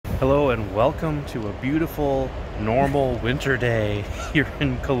Hello and welcome to a beautiful, normal winter day here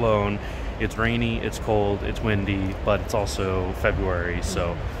in Cologne. It's rainy, it's cold, it's windy, but it's also February,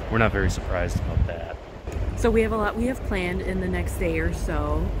 so we're not very surprised about that. So we have planned in the next day or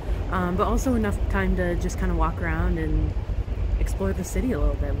so, but also enough time to just kind of walk around and explore the city a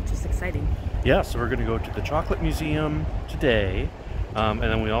little bit, which is exciting. Yeah, so we're going to go to the Chocolate Museum today, and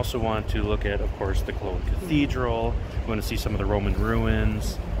then we also want to look at, of course, the Cologne Cathedral. We want to see some of the Roman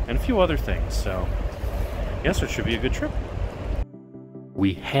ruins and a few other things, so yes, it should be a good trip.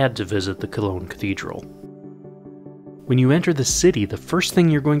 We had to visit the Cologne Cathedral. When you enter the city, the first thing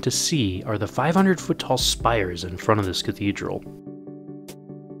you're going to see are the 500-foot tall spires in front of this cathedral.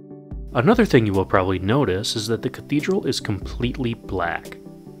 Another thing you will probably notice is that the cathedral is completely black.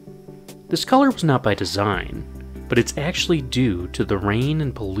 This color was not by design, but it's actually due to the rain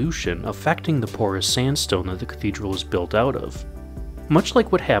and pollution affecting the porous sandstone that the cathedral is built out of, much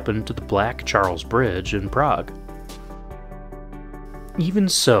like what happened to the Black Charles Bridge in Prague. Even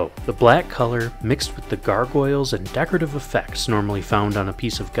so, the black color mixed with the gargoyles and decorative effects normally found on a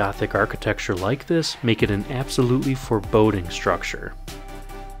piece of Gothic architecture like this make it an absolutely foreboding structure.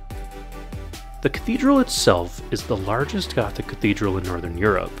 The cathedral itself is the largest Gothic cathedral in Northern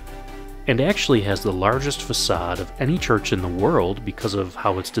Europe, and actually has the largest facade of any church in the world because of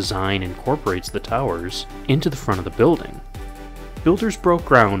how its design incorporates the towers into the front of the building. Builders broke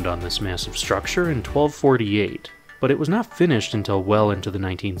ground on this massive structure in 1248, but it was not finished until well into the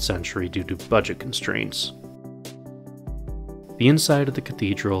 19th century due to budget constraints. The inside of the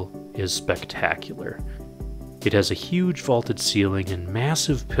cathedral is spectacular. It has a huge vaulted ceiling and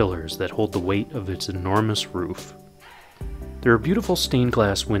massive pillars that hold the weight of its enormous roof. There are beautiful stained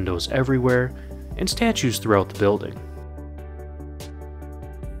glass windows everywhere and statues throughout the building.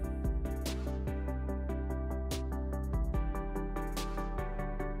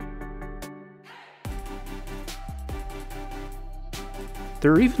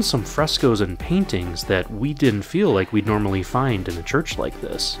 There are even some frescoes and paintings that we didn't feel like we'd normally find in a church like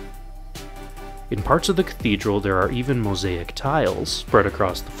this. In parts of the cathedral, there are even mosaic tiles spread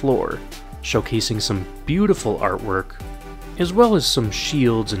across the floor, showcasing some beautiful artwork, as well as some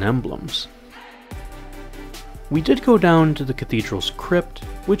shields and emblems. We did go down to the cathedral's crypt,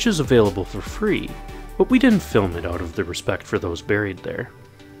 which is available for free, but we didn't film it out of the respect for those buried there.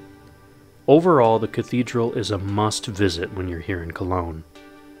 Overall, the cathedral is a must-visit when you're here in Cologne.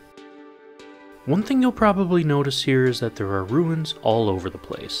 One thing you'll probably notice here is that there are ruins all over the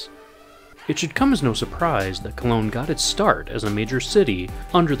place. It should come as no surprise that Cologne got its start as a major city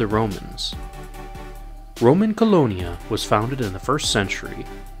under the Romans. Roman Colonia was founded in the 1st century,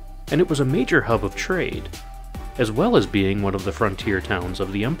 and it was a major hub of trade, as well as being one of the frontier towns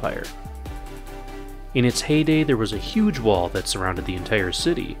of the empire. In its heyday, there was a huge wall that surrounded the entire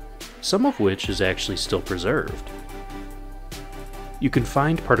city, some of which is actually still preserved. You can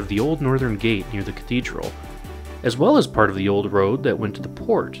find part of the old northern gate near the cathedral, as well as part of the old road that went to the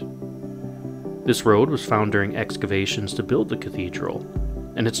port. This road was found during excavations to build the cathedral,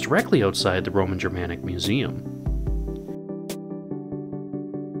 and it's directly outside the Roman-Germanic Museum.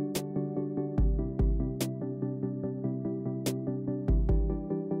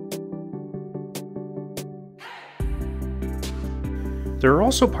 There are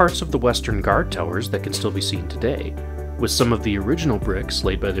also parts of the western guard towers that can still be seen today, with some of the original bricks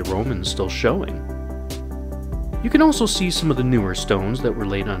laid by the Romans still showing. You can also see some of the newer stones that were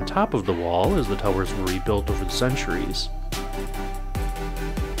laid on top of the wall as the towers were rebuilt over the centuries.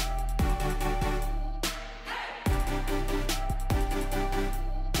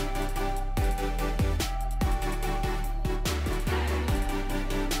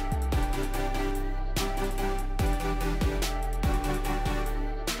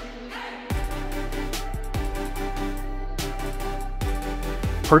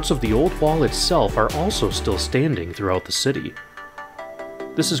 Parts of the old wall itself are also still standing throughout the city.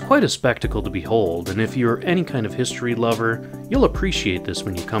 This is quite a spectacle to behold, and if you're any kind of history lover, you'll appreciate this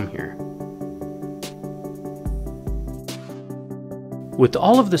when you come here. With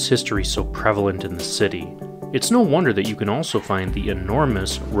all of this history so prevalent in the city, it's no wonder that you can also find the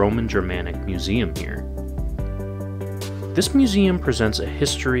enormous Roman-Germanic Museum here. This museum presents a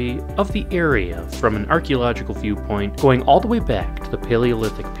history of the area from an archaeological viewpoint going all the way back to the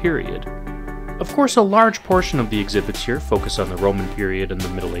Paleolithic period. Of course, a large portion of the exhibits here focus on the Roman period and the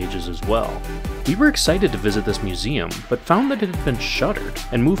Middle Ages as well. We were excited to visit this museum, but found that it had been shuttered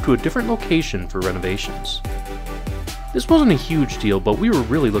and moved to a different location for renovations. This wasn't a huge deal, but we were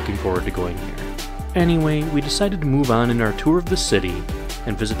really looking forward to going here. Anyway, we decided to move on in our tour of the city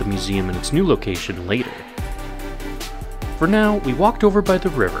and visit the museum in its new location later. For now, we walked over by the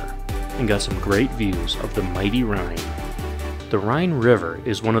river, and got some great views of the mighty Rhine. The Rhine River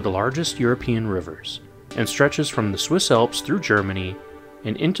is one of the largest European rivers and stretches from the Swiss Alps through Germany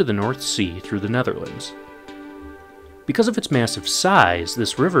and into the North Sea through the Netherlands. Because of its massive size,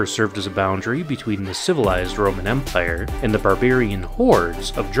 this river served as a boundary between the civilized Roman Empire and the barbarian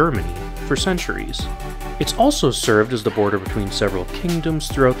hordes of Germany for centuries. It's also served as the border between several kingdoms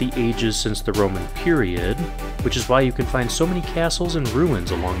throughout the ages since the Roman period, which is why you can find so many castles and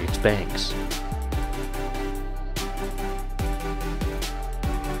ruins along its banks.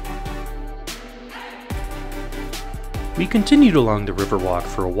 We continued along the Riverwalk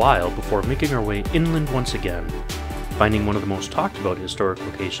for a while before making our way inland once again, finding one of the most talked about historic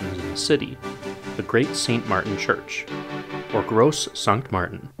locations in the city, the Great St. Martin Church, or Gross Sankt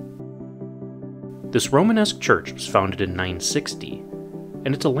Martin. This Romanesque church was founded in 960,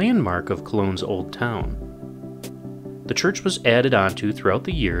 and it's a landmark of Cologne's old town. The church was added onto throughout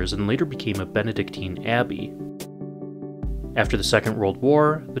the years and later became a Benedictine abbey. After the Second World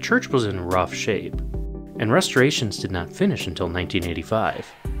War, the church was in rough shape, and restorations did not finish until 1985.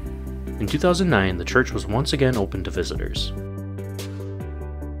 In 2009, the church was once again open to visitors.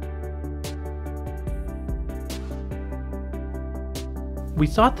 We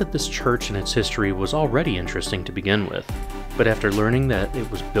thought that this church and its history was already interesting to begin with, but after learning that it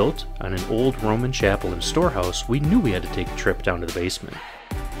was built on an old Roman chapel and storehouse, we knew we had to take a trip down to the basement.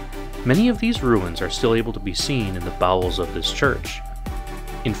 Many of these ruins are still able to be seen in the bowels of this church.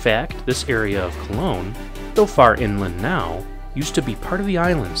 In fact, this area of Cologne, though far inland now, used to be part of the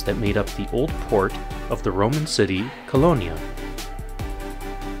islands that made up the old port of the Roman city, Colonia.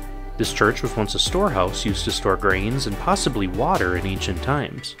 This church was once a storehouse used to store grains and possibly water in ancient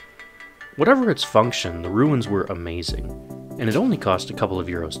times. Whatever its function, the ruins were amazing, and it only cost a couple of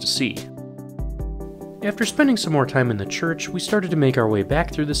euros to see. After spending some more time in the church, we started to make our way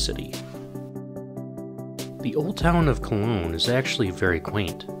back through the city. The old town of Cologne is actually very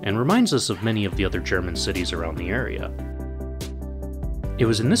quaint, and reminds us of many of the other German cities around the area. It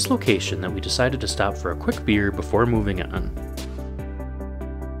was in this location that we decided to stop for a quick beer before moving on.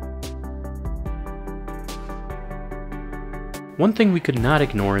 One thing we could not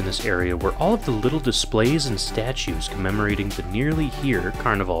ignore in this area were all of the little displays and statues commemorating the nearly here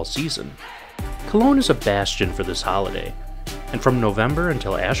Carnival season. Cologne is a bastion for this holiday, and from November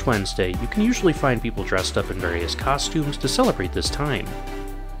until Ash Wednesday, you can usually find people dressed up in various costumes to celebrate this time.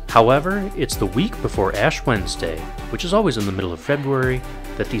 However, it's the week before Ash Wednesday, which is always in the middle of February,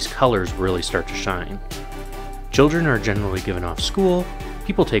 that these colors really start to shine. Children are generally given off school,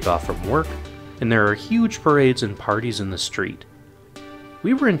 people take off from work, and there are huge parades and parties in the street.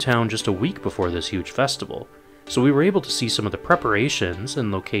 We were in town just a week before this huge festival, so we were able to see some of the preparations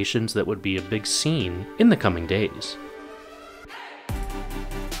and locations that would be a big scene in the coming days.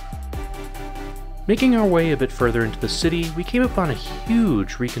 Making our way a bit further into the city, we came upon a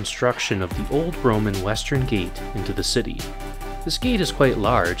huge reconstruction of the old Roman western gate into the city. This gate is quite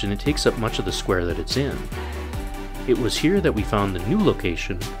large and it takes up much of the square that it's in. It was here that we found the new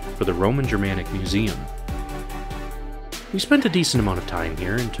location for the Roman-Germanic Museum. We spent a decent amount of time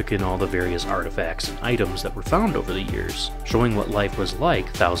here and took in all the various artifacts and items that were found over the years, showing what life was like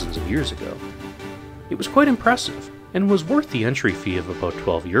thousands of years ago. It was quite impressive, and was worth the entry fee of about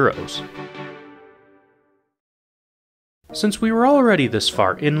 12 euros. Since we were already this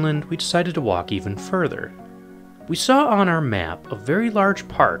far inland, we decided to walk even further. We saw on our map a very large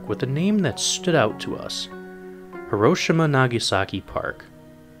park with a name that stood out to us: Hiroshima-Nagasaki Park.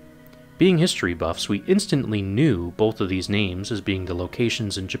 Being history buffs, we instantly knew both of these names as being the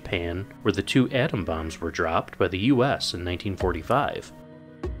locations in Japan where the 2 atom bombs were dropped by the US in 1945.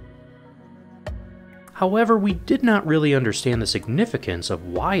 However, we did not really understand the significance of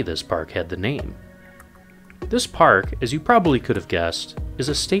why this park had the name. This park, as you probably could have guessed, is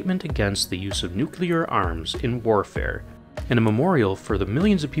a statement against the use of nuclear arms in warfare, and a memorial for the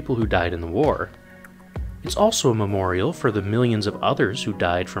millions of people who died in the war. It's also a memorial for the millions of others who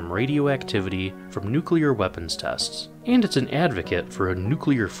died from radioactivity from nuclear weapons tests, and it's an advocate for a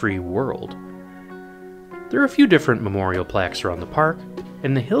nuclear-free world. There are a few different memorial plaques around the park,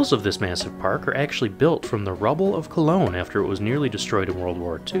 and the hills of this massive park are actually built from the rubble of Cologne after it was nearly destroyed in World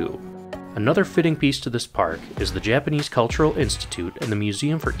War II. Another fitting piece to this park is the Japanese Cultural Institute and the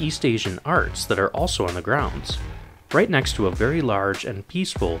Museum for East Asian Arts that are also on the grounds, right next to a very large and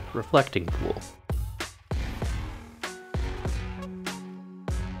peaceful reflecting pool.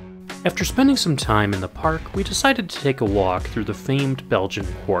 After spending some time in the park, we decided to take a walk through the famed Belgian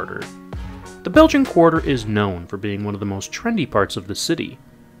Quarter. The Belgian Quarter is known for being one of the most trendy parts of the city.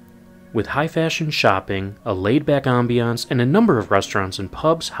 With high-fashion shopping, a laid-back ambiance, and a number of restaurants and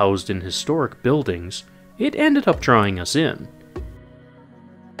pubs housed in historic buildings, it ended up drawing us in.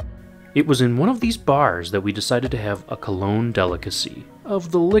 It was in one of these bars that we decided to have a Cologne delicacy,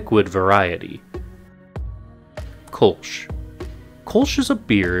 of the liquid variety. Kolsch. Kolsch is a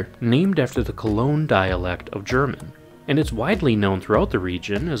beer named after the Cologne dialect of German, and it's widely known throughout the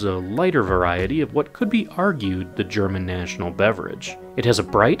region as a lighter variety of what could be argued the German national beverage. It has a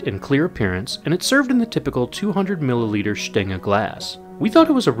bright and clear appearance, and it's served in the typical 200 milliliter Stenge glass. We thought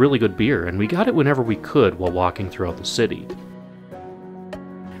it was a really good beer, and we got it whenever we could while walking throughout the city.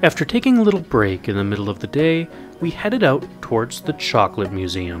 After taking a little break in the middle of the day, we headed out towards the Chocolate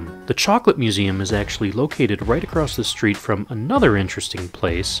Museum. The Chocolate Museum is actually located right across the street from another interesting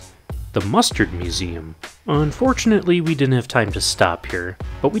place, the Mustard Museum. Unfortunately, we didn't have time to stop here,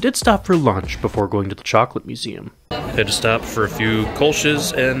 but we did stop for lunch before going to the Chocolate Museum. Had to stop for a few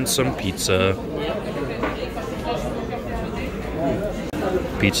Kolsches and some pizza.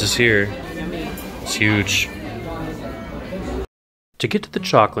 Pizza's here. It's huge. To get to the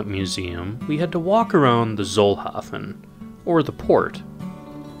Chocolate Museum, we had to walk around the Zollhafen, or the port.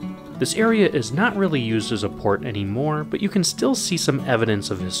 This area is not really used as a port anymore, but you can still see some evidence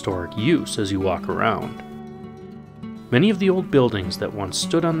of historic use as you walk around. Many of the old buildings that once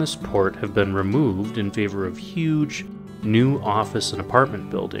stood on this port have been removed in favor of huge, new office and apartment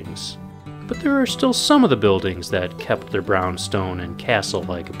buildings. But there are still some of the buildings that kept their brownstone and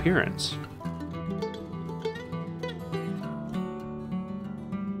castle-like appearance.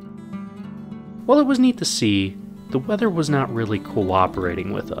 While it was neat to see, the weather was not really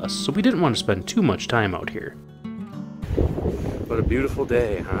cooperating with us, so we didn't want to spend too much time out here. What a beautiful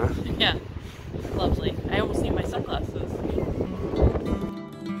day, huh? Yeah, lovely. I almost need my sunglasses.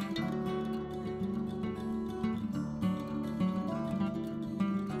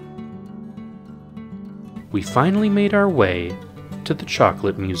 We finally made our way to the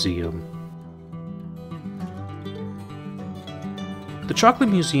Chocolate Museum. The Chocolate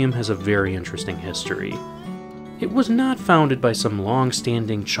Museum has a very interesting history. It was not founded by some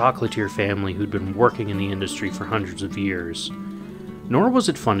long-standing chocolatier family who'd been working in the industry for hundreds of years, nor was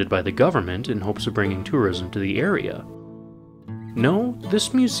it funded by the government in hopes of bringing tourism to the area. No,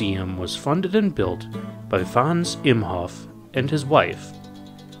 this museum was funded and built by Franz Imhoff and his wife,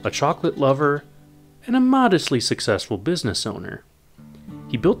 a chocolate lover and a modestly successful business owner.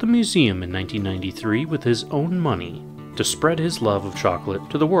 He built the museum in 1993 with his own money to spread his love of chocolate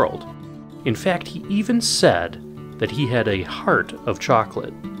to the world. In fact, he even said that he had a heart of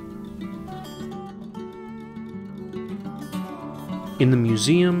chocolate. In the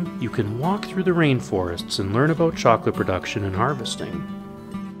museum, you can walk through the rainforests and learn about chocolate production and harvesting.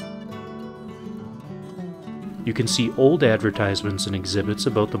 You can see old advertisements and exhibits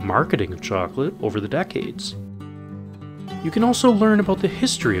about the marketing of chocolate over the decades. You can also learn about the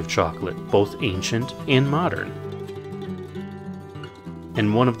history of chocolate, both ancient and modern.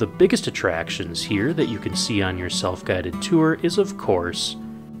 And one of the biggest attractions here that you can see on your self-guided tour is, of course,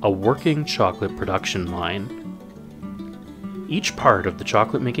 a working chocolate production line. Each part of the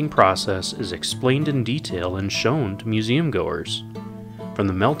chocolate making process is explained in detail and shown to museum goers, from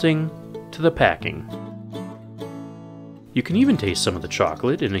the melting to the packing. You can even taste some of the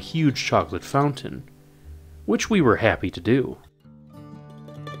chocolate in a huge chocolate fountain, which we were happy to do.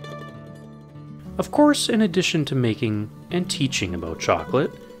 Of course, in addition to making and teaching about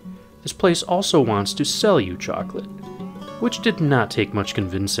chocolate, this place also wants to sell you chocolate, which did not take much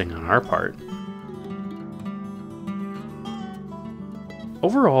convincing on our part.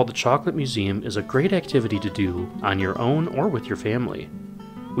 Overall, the Chocolate Museum is a great activity to do on your own or with your family.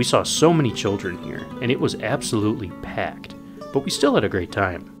 We saw so many children here, and it was absolutely packed, but we still had a great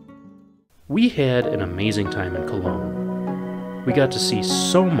time. We had an amazing time in Cologne. We got to see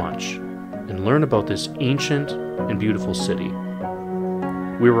so much and learn about this ancient and beautiful city.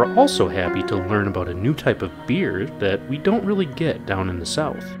 We were also happy to learn about a new type of beer that we don't really get down in the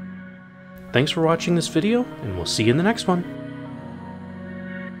south. Thanks for watching this video, and we'll see you in the next one.